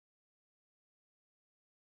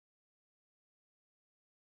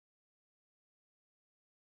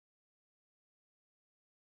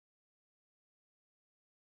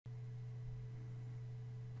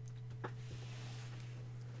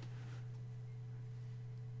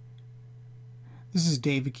This is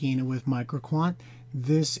Dave Aquina with Microquant.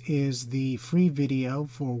 This is the free video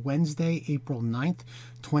for Wednesday, April 9th,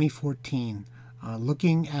 2014.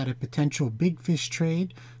 Looking at a potential big fish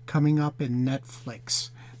trade coming up in Netflix.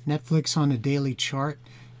 Netflix on a daily chart,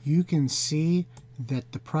 you can see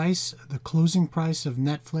that the closing price of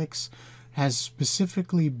Netflix has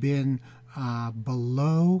specifically been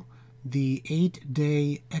below the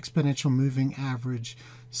 8-day exponential moving average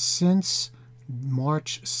since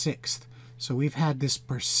March 6th. So we've had this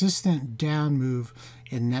persistent down move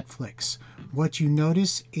in Netflix. What you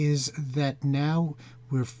notice is that now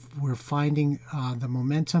we're finding the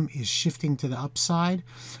momentum is shifting to the upside,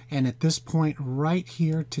 and at this point right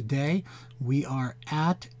here today we are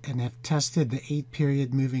at and have tested the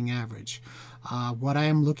 8-period moving average. What I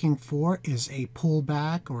am looking for is a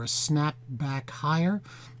pullback or a snap back higher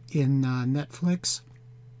in Netflix,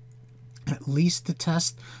 at least to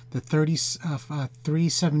test the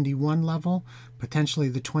 371 level, potentially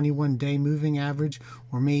the 21-day moving average,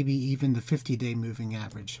 or maybe even the 50-day moving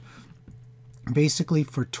average. Basically,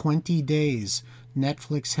 for 20 days,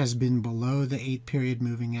 Netflix has been below the 8-period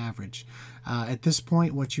moving average. At this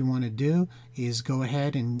point, what you want to do is go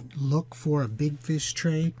ahead and look for a big fish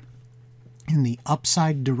trade in the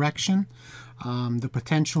upside direction. The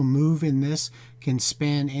potential move in this can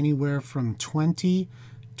span anywhere from $20,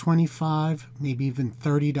 $25, maybe even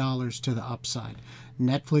 $30 to the upside.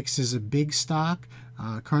 Netflix is a big stock,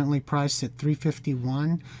 currently priced at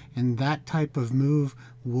 $351, and that type of move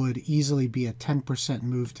would easily be a 10%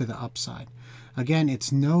 move to the upside. Again,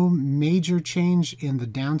 it's no major change in the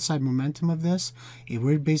downside momentum of this.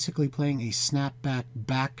 We're basically playing a snapback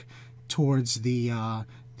back towards the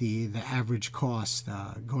average cost,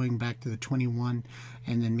 going back to the 21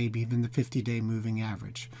 and then maybe even the 50-day moving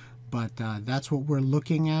average. But that's what we're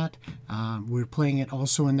looking at. We're playing it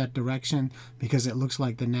also in that direction because it looks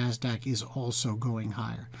like the NASDAQ is also going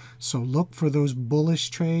higher. So look for those bullish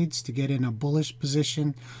trades to get in a bullish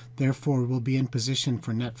position. Therefore, we'll be in position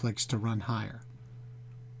for Netflix to run higher.